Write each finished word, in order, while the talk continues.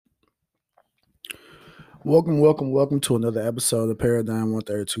Welcome to another episode of the Paradigm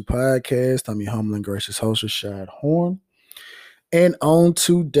 132 podcast. I'm your humble and gracious host, Rashad Horn. And on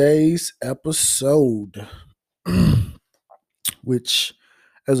today's episode, which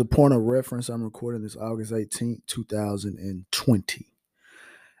as a point of reference, I'm recording this August 18th, 2020.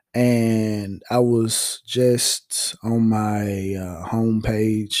 And I was just on my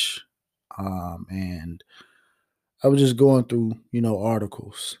homepage and I was just going through,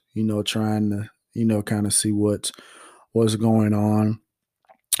 articles, trying to, kind of see what's going on.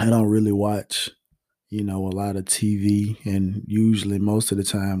 I don't really watch, a lot of TV, and usually most of the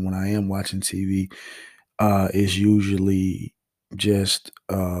time when I am watching TV, it's usually just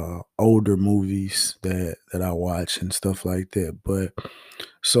older movies that I watch and stuff like that. But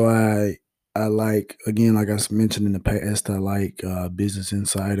so I like, again, like I mentioned in the past, I like Business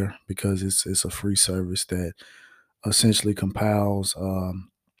Insider because it's a free service that essentially compiles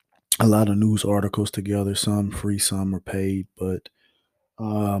a lot of news articles together. Some free, some are paid, but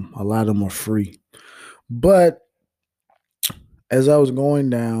a lot of them are free. But as I was going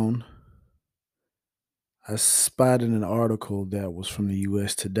down, I spotted an article that was from the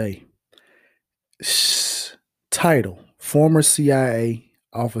U.S. Today. Title: Former CIA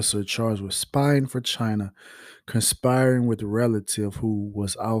officer charged with spying for China, conspiring with a relative who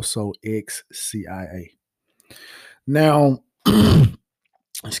was also ex-CIA. Now,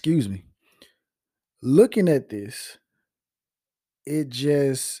 excuse me. Looking at this, it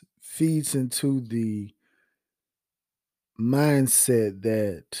just feeds into the mindset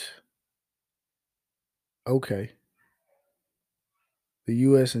that, okay, the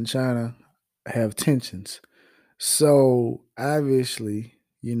US and China have tensions. So obviously,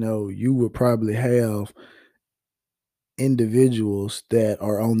 you would probably have individuals that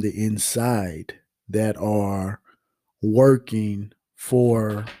are on the inside that are working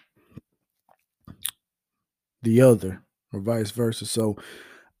for the other or vice versa. So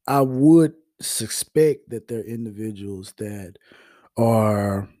I would suspect that there are individuals that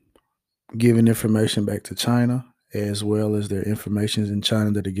are giving information back to China, as well as their information in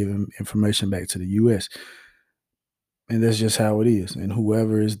China that are giving information back to the US. And that's just how it is. And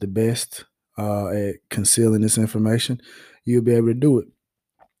whoever is the best at concealing this information, you'll be able to do it.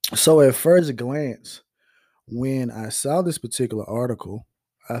 So at first glance, when I saw this particular article,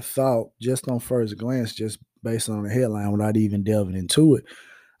 I thought just on first glance, just based on the headline, without even delving into it,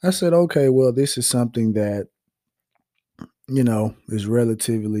 I said, okay, well, this is something that, is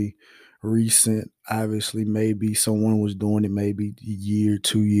relatively recent. Obviously, maybe someone was doing it maybe a year,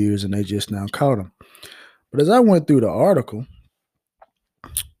 2 years, and they just now caught them. But as I went through the article,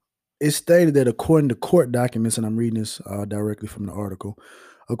 it stated that according to court documents, and I'm reading this directly from the article,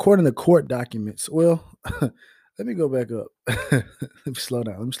 according to court documents, well, let me go back up. Let me slow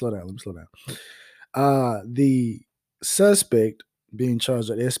down. The suspect being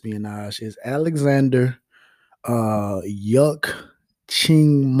charged with espionage is Alexander Yuck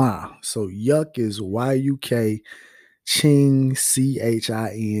Ching Ma. So Yuck is Y-U-K, Ching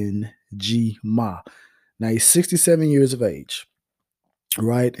Ching Ma. Now he's 67 years of age,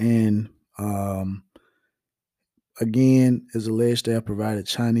 right? And again, is alleged to have provided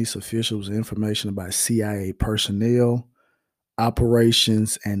Chinese officials information about CIA personnel,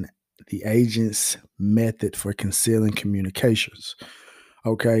 operations, and the agent's method for concealing communications.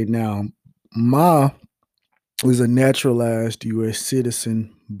 Okay, now Ma was a naturalized U.S.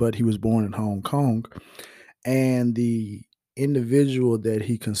 citizen, but he was born in Hong Kong, and the individual that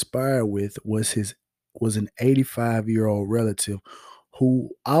he conspired with was an 85-year-old relative who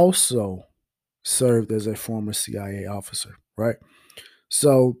also served as a former CIA officer, right?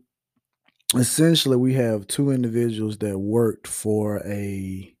 So essentially we have two individuals that worked for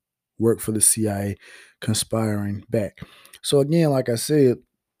the CIA conspiring back. So again, like I said,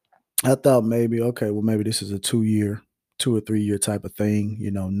 I thought maybe, okay, well, maybe this is a 2 or 3 year type of thing,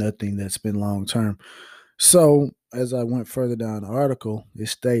 nothing that's been long term. So as I went further down the article, it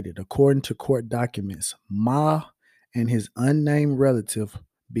stated, according to court documents, Ma and his unnamed relative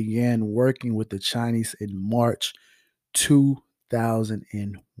began working with the Chinese in March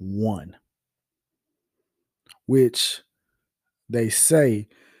 2001, which they say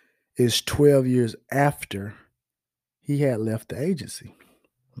is 12 years after he had left the agency.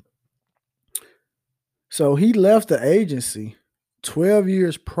 So he left the agency 12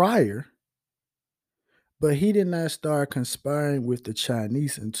 years prior, but he did not start conspiring with the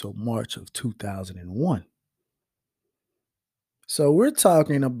Chinese until March of 2001. So we're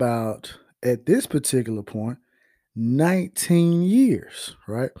talking about, at this particular point, 19 years,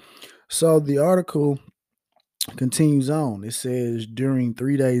 right? So the article continues on. It says during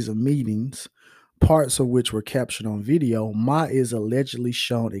 3 days of meetings, parts of which were captured on video, Ma is allegedly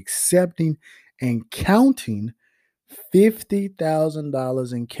shown accepting and counting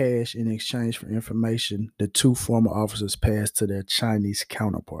 $50,000 in cash in exchange for information the two former officers passed to their Chinese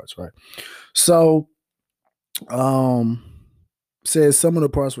counterparts, right? So, um, says some of the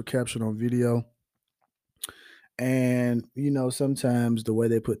parts were captured on video. And sometimes the way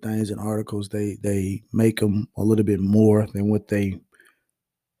they put things in articles, they make them a little bit more than what they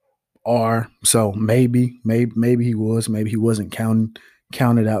are. So maybe he was, maybe he wasn't counted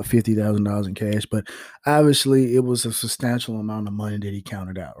out $50,000 in cash, but obviously it was a substantial amount of money that he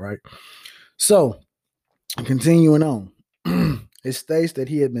counted out, right? So continuing on, it states that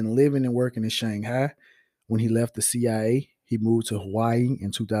he had been living and working in Shanghai. When he left the CIA, he moved to Hawaii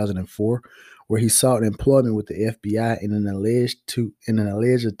in 2004, where he sought employment with the FBI in an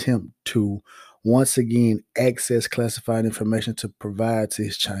alleged attempt to once again access classified information to provide to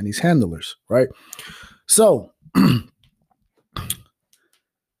his Chinese handlers, right? So,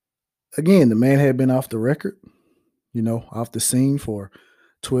 again, the man had been off the record, off the scene for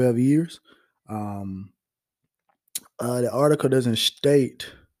 12 years. The article doesn't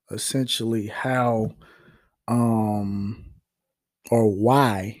state essentially how or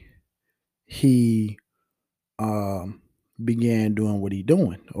why he began doing what he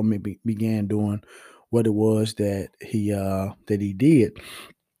doing, or maybe began doing what it was that he did.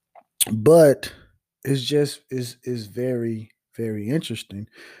 But it's just is very, very interesting,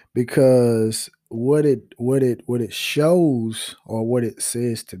 because what it shows, or what it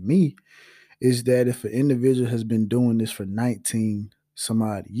says to me, is that if an individual has been doing this for 19 some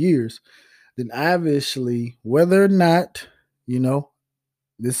odd years, then obviously, whether or not,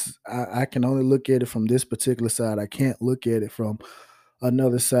 this, I can only look at it from this particular side. I can't look at it from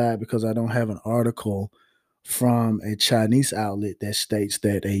another side, because I don't have an article from a Chinese outlet that states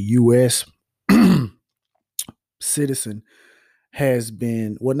that a U.S. citizen has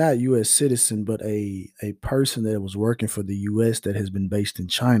been, well, not a U.S. citizen, but a person that was working for the U.S. that has been based in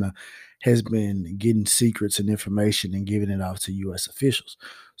China has been getting secrets and information and giving it off to U.S. officials.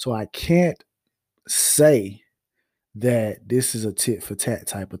 So I can't say that this is a tit for tat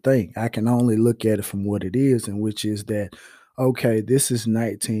type of thing. I can only look at it from what it is, and which is that, okay, this is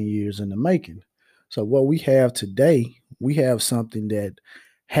 19 years in the making. So what we have today, we have something that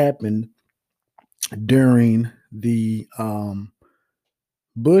happened during the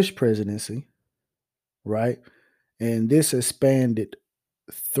Bush presidency, right? And this has spanned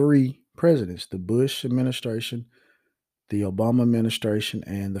 3 presidents: the Bush administration, the Obama administration,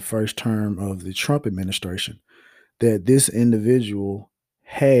 and the first term of the Trump administration, that this individual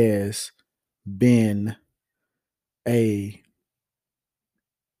has been a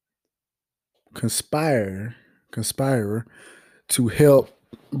conspirator to help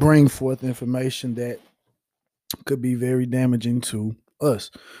bring forth information that could be very damaging to us.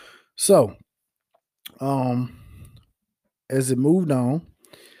 So, as it moved on,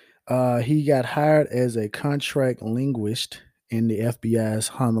 he got hired as a contract linguist in the FBI's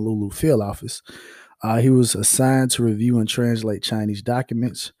Honolulu field office. He was assigned to review and translate Chinese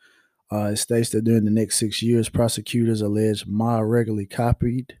documents. It states that during the next 6 years, prosecutors allege Ma regularly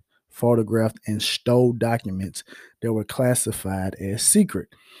copied, photographed, and stole documents that were classified as secret.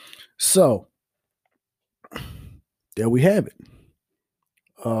 So, there we have it.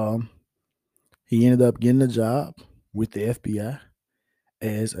 He ended up getting a job with the FBI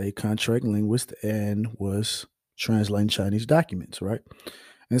as a contract linguist and was translating Chinese documents, right?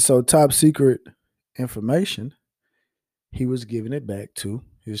 And so, top secret information, he was giving it back to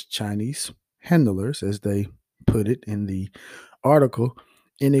his Chinese handlers, as they put it in the article,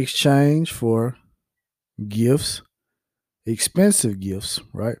 in exchange for gifts, expensive gifts,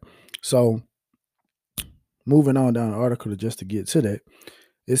 right? So, moving on down the article just to get to that,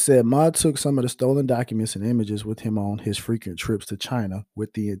 it said Ma took some of the stolen documents and images with him on his frequent trips to China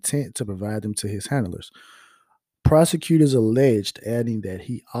with the intent to provide them to his handlers. Prosecutors alleged, adding that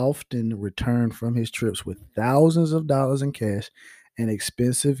he often returned from his trips with thousands of dollars in cash and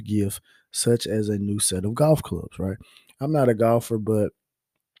expensive gifts, such as a new set of golf clubs, right? I'm not a golfer, but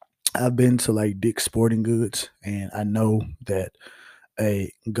I've been to like Dick's Sporting Goods, and I know that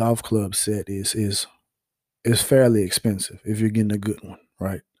a golf club set is fairly expensive if you're getting a good one,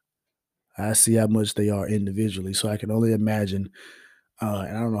 right? I see how much they are individually, so I can only imagine.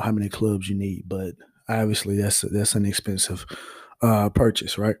 And I don't know how many clubs you need, but obviously that's an expensive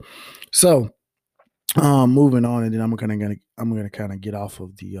purchase, right? So, moving on, and then I'm gonna kind of get off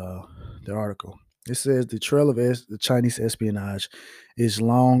of the article. It says the trail of the Chinese espionage is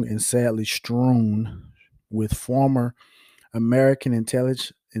long and sadly strewn with former American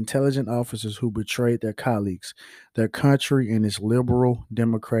intelligent officers who betrayed their colleagues, their country, and its liberal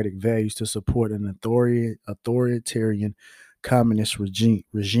democratic values to support an authoritarian communist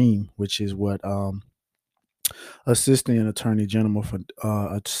regime, which is what Assistant Attorney General for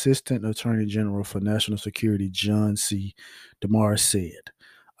National Security John C. DeMar said.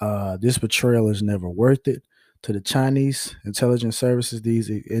 This betrayal is never worth it. To the Chinese intelligence services, these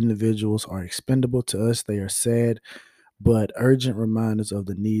individuals are expendable. To us, they are sad but urgent reminders of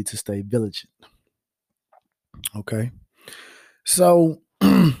the need to stay vigilant. Okay. So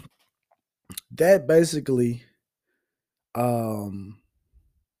that basically um,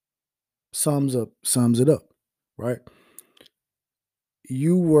 sums it up, right?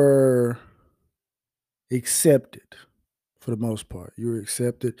 You were accepted for the most part. You were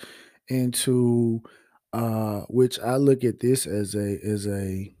accepted into which I look at this as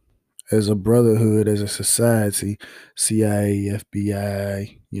a brotherhood, as a society, CIA,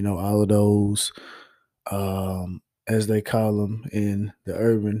 FBI, all of those, as they call them in the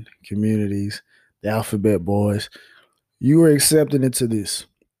urban communities, the alphabet boys. You were accepted into this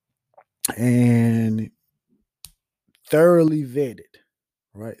and thoroughly vetted,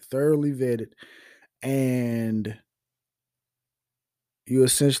 right? Thoroughly vetted, and you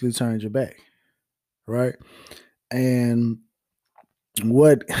essentially turned your back, right? And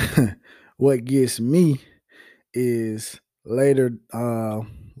what what gets me is later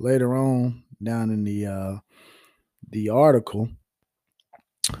on down in the article,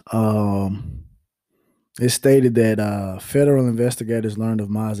 um it stated that federal investigators learned of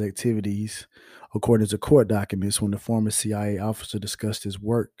Ma's activities according to court documents when the former CIA officer discussed his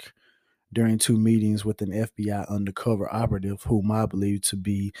work during two meetings with an FBI undercover operative who Ma believed to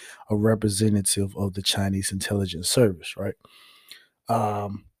be a representative of the Chinese intelligence service, right?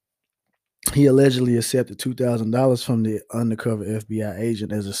 Um, he allegedly accepted $2,000 from the undercover FBI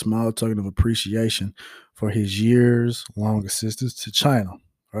agent as a small token of appreciation for his years long assistance to China,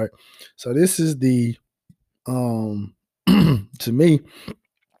 right? So this is um, to me,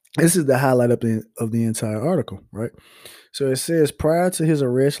 this is the highlight of the entire article, right? So it says prior to his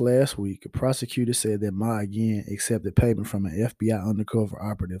arrest last week, a prosecutor said that Ma again accepted payment from an FBI undercover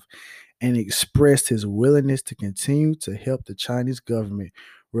operative and expressed his willingness to continue to help the Chinese government,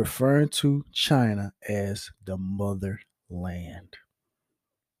 referring to China as the motherland.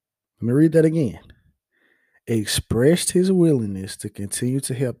 Let me read that again. Expressed his willingness to continue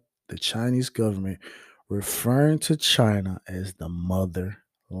to help the Chinese government, referring to China as the motherland.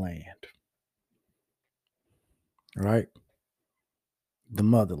 Right? The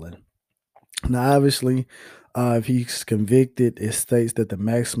motherland. Now, obviously, if he's convicted, it states that the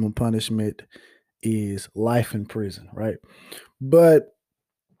maximum punishment is life in prison, right? But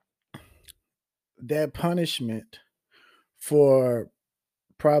that punishment for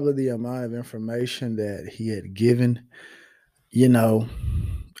probably the amount of information that he had given, you know,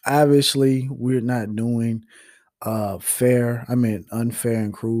 obviously we're not doing unfair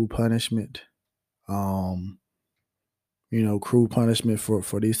and cruel punishment. Um, cruel punishment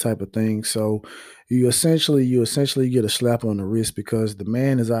for these type of things. So you essentially get a slap on the wrist because the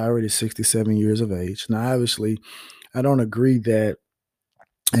man is already 67 years of age. Now, obviously, I don't agree that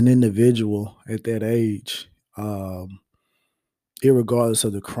an individual at that age, irregardless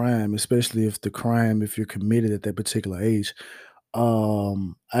of the crime, especially if you're committed at that particular age,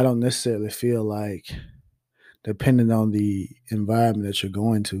 I don't necessarily feel like, depending on the environment that you're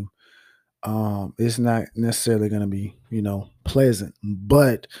going to, it's not necessarily going to be, pleasant.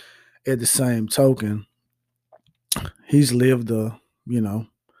 But at the same token, he's lived a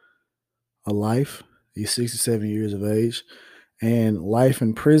life. He's 67 years of age, and life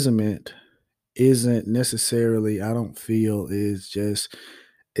imprisonment isn't necessarily, I don't feel, is just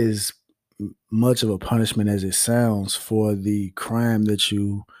as much of a punishment as it sounds for the crime that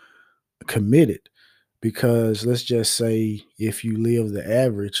you committed. Because let's just say if you live the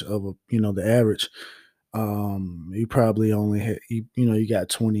average of the average, you probably only had, you got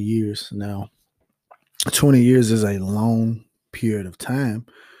 20 years. Now 20 years is a long period of time,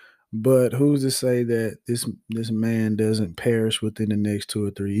 but who's to say that this man doesn't perish within the next 2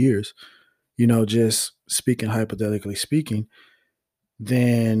 or 3 years? Just speaking, hypothetically speaking,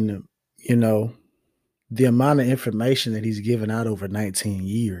 then you know the amount of information that he's given out over 19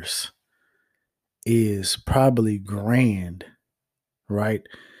 years is probably grand, right?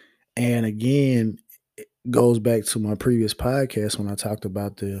 And again, it goes back to my previous podcast when I talked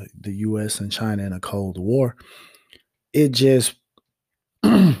about the US and China in a Cold War. It just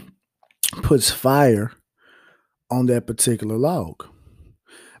puts fire on that particular log,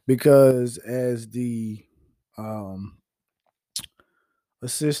 because as the um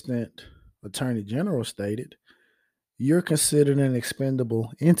Assistant Attorney General stated, you're considered an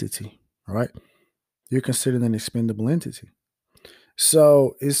expendable entity, right? You're considered an expendable entity.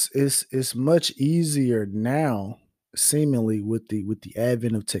 So it's much easier now, seemingly with the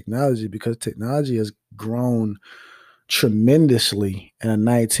advent of technology, because technology has grown tremendously in a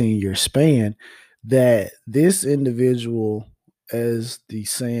 19-year span, that this individual, as the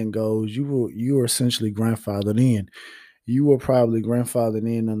saying goes, you were essentially grandfathered in. You were probably grandfathered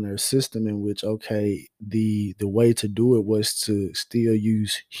in under a system in which, okay, the way to do it was to still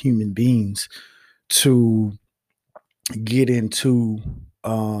use human beings to get into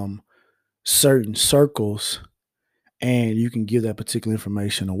um, certain circles, and you can give that particular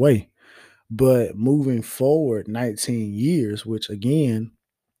information away. But moving forward 19 years, which again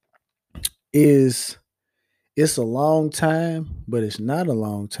is it's a long time, but it's not a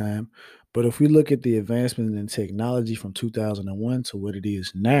long time. But if we look at the advancement in technology from 2001 to what it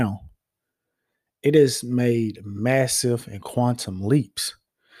is now, it has made massive and quantum leaps.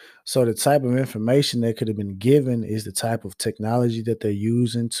 So the type of information that could have been given is the type of technology that they're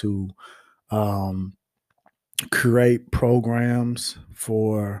using to um, create programs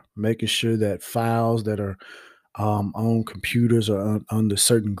for making sure that files that are on computers or under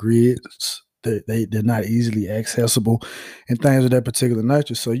certain grids, they're not easily accessible and things of that particular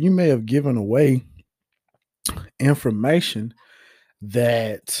nature. So you may have given away information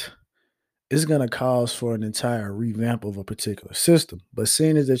that is going to cause for an entire revamp of a particular system. But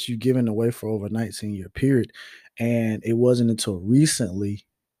seeing as that you've given away for over a 19-year period, and it wasn't until recently,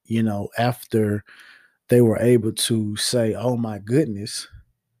 after they were able to say, oh my goodness,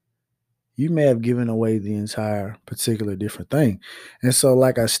 you may have given away the entire particular different thing. And so,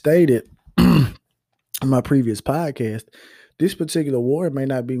 like I stated in my previous podcast, this particular war may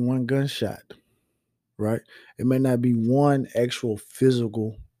not be one gunshot, right? It may not be one actual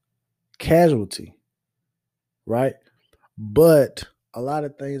physical casualty, right? But a lot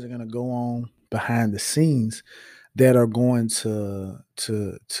of things are going to go on behind the scenes that are going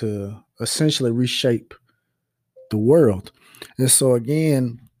to essentially reshape the world. And so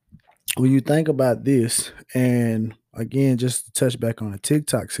again, when you think about this, and again, just to touch back on the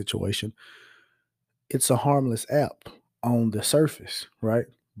TikTok situation, it's a harmless app on the surface, right?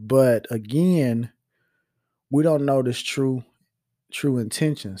 But again, we don't know the true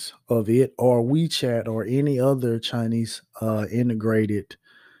intentions of it, or WeChat, or any other Chinese integrated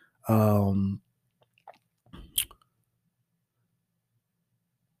um,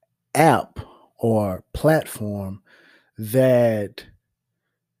 app or platform that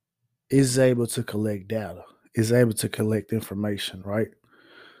is able to collect data, is able to collect information, right?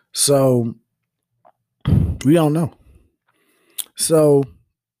 So we don't know. So,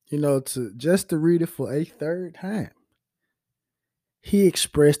 to read it for a third time, he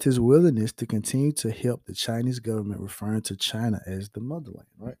expressed his willingness to continue to help the Chinese government, referring to China as the motherland,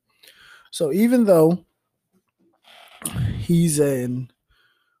 right? So even though he's an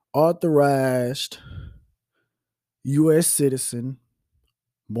authorized U.S. citizen,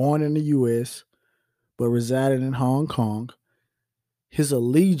 born in the U.S., but residing in Hong Kong, his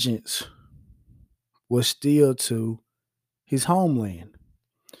allegiance was still to his homeland.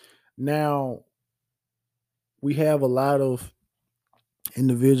 Now, we have a lot of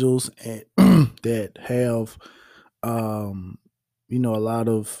individuals that have a lot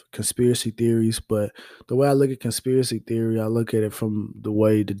of conspiracy theories. But the way I look at conspiracy theory, I look at it from the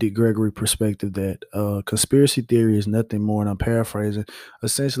way the Dick Gregory perspective, that conspiracy theory is nothing more, and I'm paraphrasing,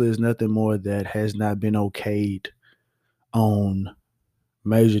 essentially is nothing more that has not been okayed on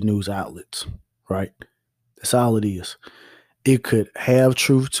major news outlets, right? That's all it is. It could have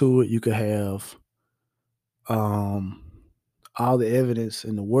truth to it. You could have um, all the evidence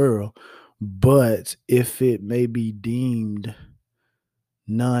in the world, but if it may be deemed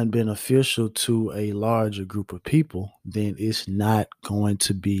non-beneficial to a larger group of people, then it's not going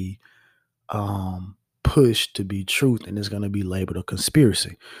to be pushed to be truth, and it's going to be labeled a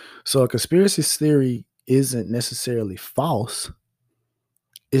conspiracy. So a conspiracy theory isn't necessarily false.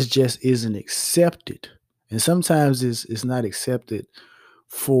 It just isn't accepted. And sometimes it's not accepted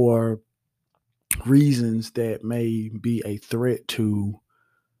for reasons that may be a threat to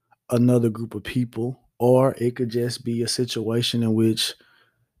another group of people, or it could just be a situation in which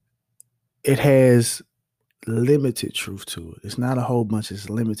it has limited truth to it. It's not a whole bunch, it's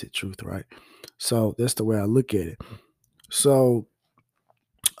limited truth, right? So that's the way I look at it. So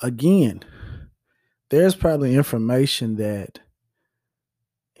again, there's probably information that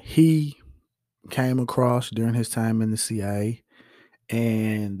he came across during his time in the CIA,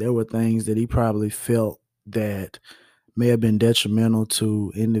 and there were things that he probably felt that may have been detrimental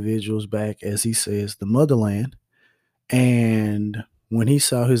to individuals back, as he says, the motherland. And when he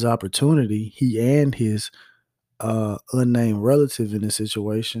saw his opportunity, he and his unnamed relative in the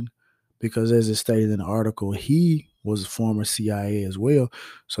situation, because as it stated in the article, he was a former CIA as well.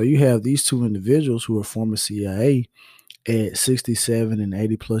 So you have these two individuals who are former CIA at 67 and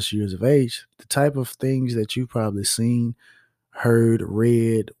 80 plus years of age. The type of things that you've probably seen, heard,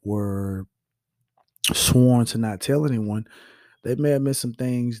 read, were sworn to not tell anyone. They may have missed some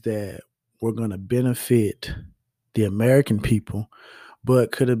things that were going to benefit the American people,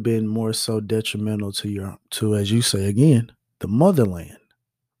 but could have been more so detrimental to as you say again, the motherland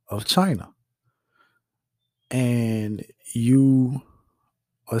of China. And you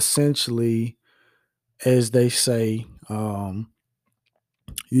essentially, as they say,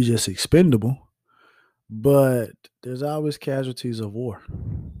 you just expendable, but there's always casualties of war.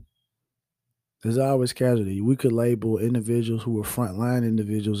 There's always casualty. We could label individuals who were frontline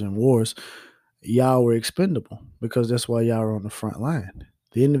individuals in wars. Y'all were expendable because that's why y'all are on the front line.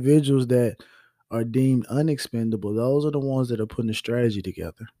 The individuals that are deemed unexpendable, those are the ones that are putting the strategy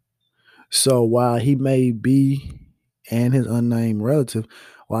together. So while he may be, and his unnamed relative,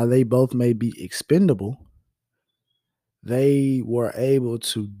 while they both may be expendable, they were able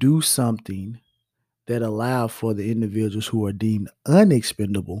to do something that allowed for the individuals who are deemed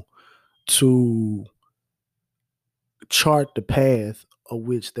unexpendable to chart the path of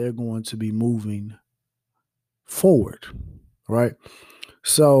which they're going to be moving forward, right?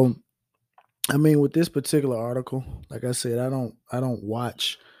 So, I mean, with this particular article, like I said, I don't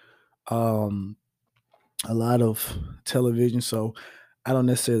watch um a lot of television, so I don't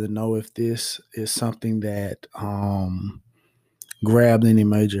necessarily know if this is something that grabbed any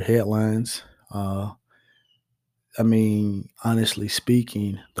major headlines. I mean, honestly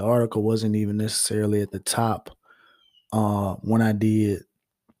speaking, the article wasn't even necessarily at the top when I did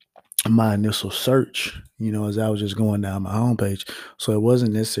my initial search, as I was just going down my homepage. So it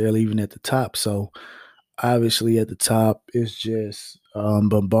wasn't necessarily even at the top. So obviously at the top, it's just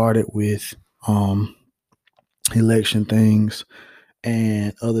bombarded with election things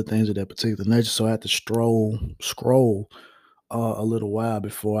and other things of that particular nature. So I had to scroll a little while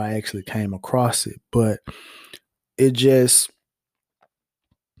before I actually came across it. But it just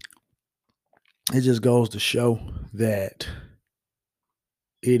it just goes to show that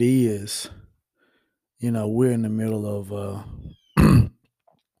it is, we're in the middle of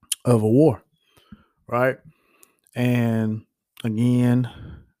of a war, right? And again,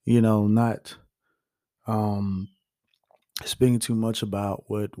 not um speaking too much about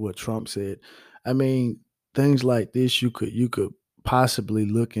what Trump said. I mean, things like this you could possibly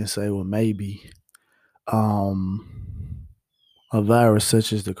look and say, well, maybe um a virus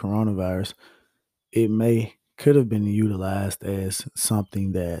such as the coronavirus, it may could have been utilized as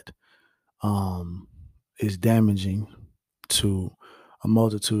something that um is damaging to a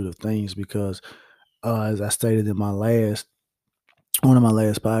multitude of things because as I stated in my last one of my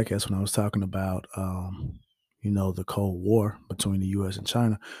last podcasts when I was talking about the Cold War between the US and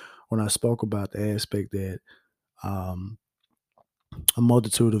China, when I spoke about the aspect that um a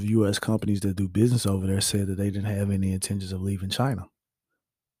multitude of US companies that do business over there said that they didn't have any intentions of leaving China,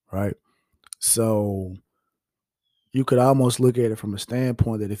 right? So you could almost look at it from a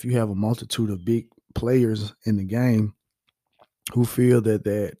standpoint that if you have a multitude of big players in the game who feel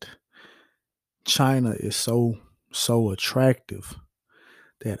that China is so attractive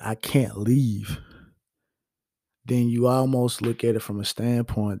that I can't leave, then you almost look at it from a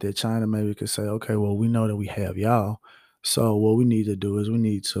standpoint that China maybe could say, okay, well, we know that we have y'all. So what we need to do is we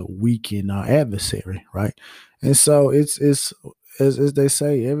need to weaken our adversary, right? And so it's as they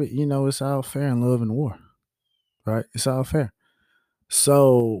say, it's all fair in love and war, right? It's all fair.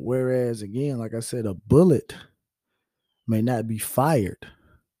 So whereas again, like I said, a bullet may not be fired,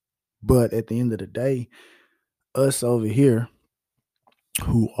 but at the end of the day, us over here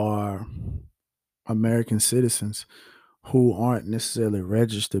who are American citizens who aren't necessarily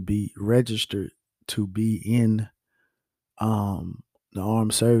registered to be in the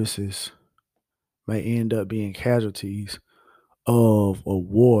armed services may end up being casualties of a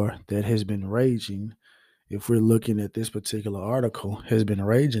war that has been raging. If we're looking at this particular article, has been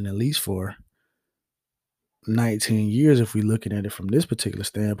raging at least for 19 years if we're looking at it from this particular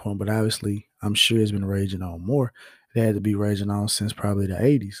standpoint, but obviously I'm sure it's been raging on more. It had to be raging on since probably the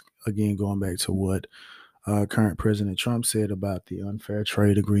 80s. Again, going back to what current President Trump said about the unfair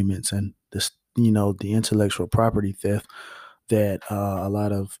trade agreements and the intellectual property theft that a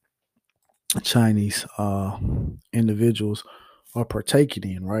lot of Chinese individuals are partaking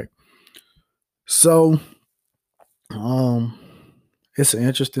in, right? So Um, it's an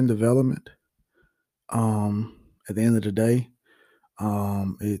interesting development. At the end of the day,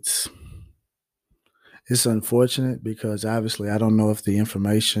 um, it's it's unfortunate because obviously I don't know if the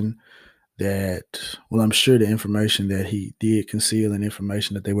information that well, I'm sure the information that he did conceal and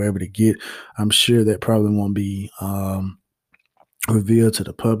information that they were able to get, I'm sure that probably won't be revealed to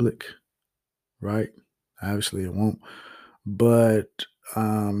the public, right? Obviously, it won't. But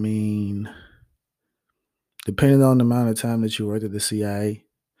I mean, depending on the amount of time that you worked at the CIA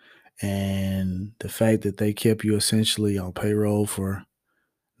and the fact that they kept you essentially on payroll for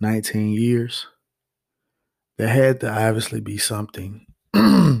 19 years, there had to obviously be something.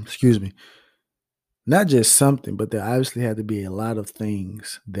 Excuse me. Not just something, but there obviously had to be a lot of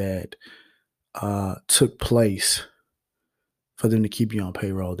things that took place for them to keep you on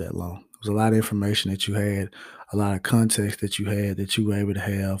payroll that long. There was a lot of information that you had, a lot of context that you had that you were able to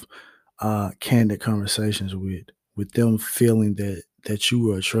have candid conversations with them feeling that you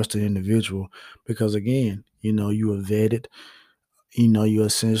were a trusted individual because again, you were vetted. You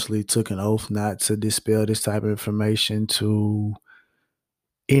essentially took an oath not to dispel this type of information to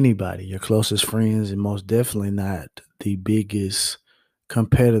anybody, your closest friends, and most definitely not the biggest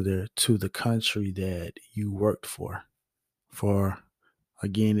competitor to the country that you worked for. For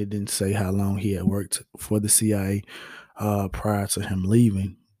again, it didn't say how long he had worked for the CIA prior to him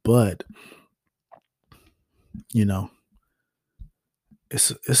leaving, but you know,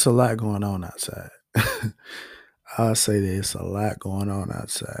 it's a lot going on outside. I'll say that it's a lot going on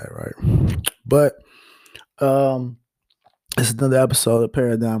outside, right? But um, it's another episode of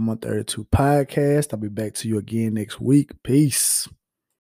Paradigm 132 podcast. I'll be back to you again next week. Peace.